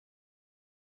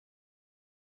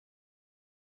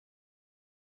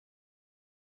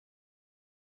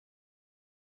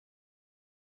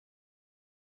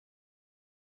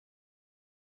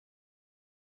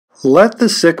Let the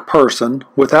sick person,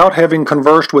 without having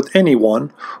conversed with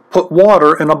anyone, put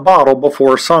water in a bottle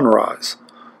before sunrise.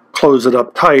 Close it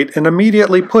up tight and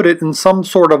immediately put it in some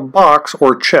sort of box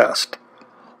or chest.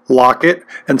 Lock it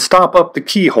and stop up the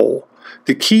keyhole.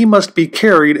 The key must be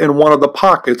carried in one of the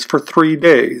pockets for 3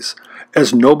 days,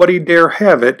 as nobody dare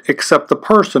have it except the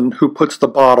person who puts the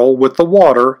bottle with the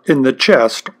water in the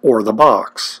chest or the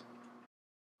box.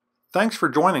 Thanks for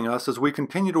joining us as we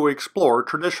continue to explore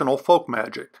traditional folk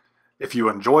magic. If you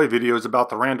enjoy videos about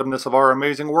the randomness of our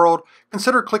amazing world,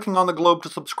 consider clicking on the globe to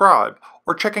subscribe,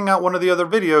 or checking out one of the other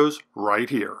videos right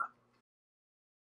here.